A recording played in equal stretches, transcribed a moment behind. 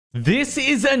This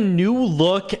is a new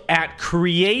look at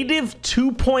Creative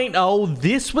 2.0.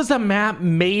 This was a map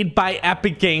made by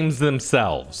Epic Games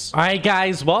themselves. All right,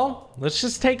 guys, well, let's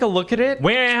just take a look at it.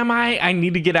 Where am I? I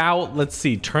need to get out. Let's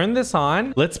see. Turn this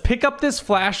on. Let's pick up this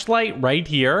flashlight right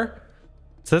here.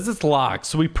 It says it's locked,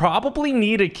 so we probably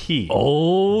need a key.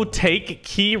 Oh, take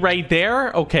key right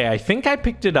there. Okay, I think I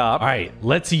picked it up. All right,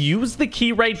 let's use the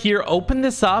key right here. Open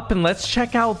this up and let's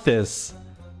check out this.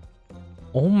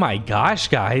 Oh my gosh,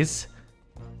 guys.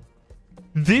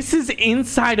 This is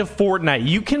inside of Fortnite.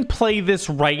 You can play this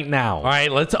right now. All right,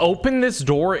 let's open this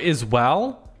door as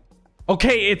well.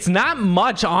 Okay, it's not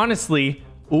much, honestly.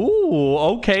 Ooh,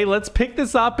 okay, let's pick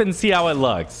this up and see how it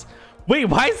looks. Wait,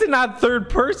 why is it not third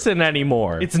person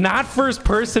anymore? It's not first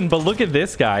person, but look at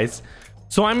this, guys.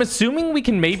 So I'm assuming we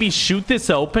can maybe shoot this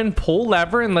open, pull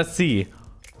lever, and let's see.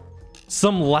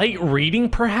 Some light reading,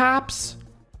 perhaps?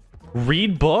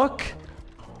 Read book?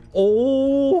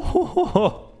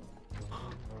 Oh,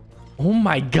 oh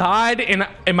my God. And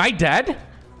am I dead?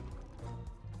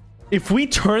 If we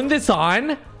turn this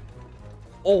on,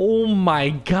 oh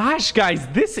my gosh, guys,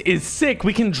 this is sick.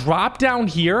 We can drop down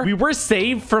here. We were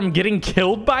saved from getting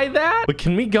killed by that, but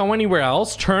can we go anywhere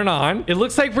else? Turn on. It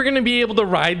looks like we're gonna be able to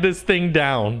ride this thing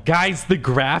down. Guys, the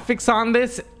graphics on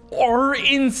this are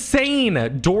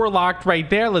insane. Door locked right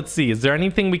there. Let's see, is there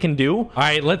anything we can do? All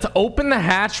right, let's open the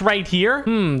hatch right here.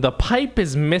 The pipe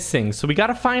is missing, so we got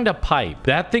to find a pipe.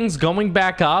 That thing's going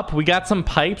back up. We got some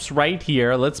pipes right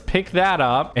here. Let's pick that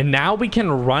up, and now we can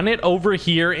run it over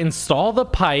here, install the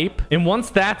pipe, and once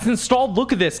that's installed,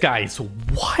 look at this, guys.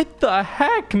 What the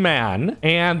heck, man?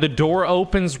 And the door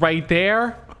opens right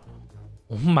there.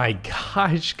 Oh my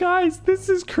gosh, guys, this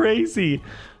is crazy.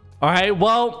 All right,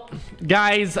 well,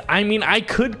 guys, I mean, I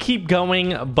could keep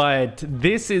going, but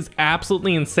this is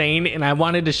absolutely insane, and I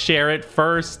wanted to share it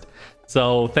first.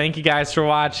 So thank you guys for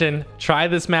watching. Try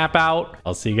this map out.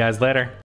 I'll see you guys later.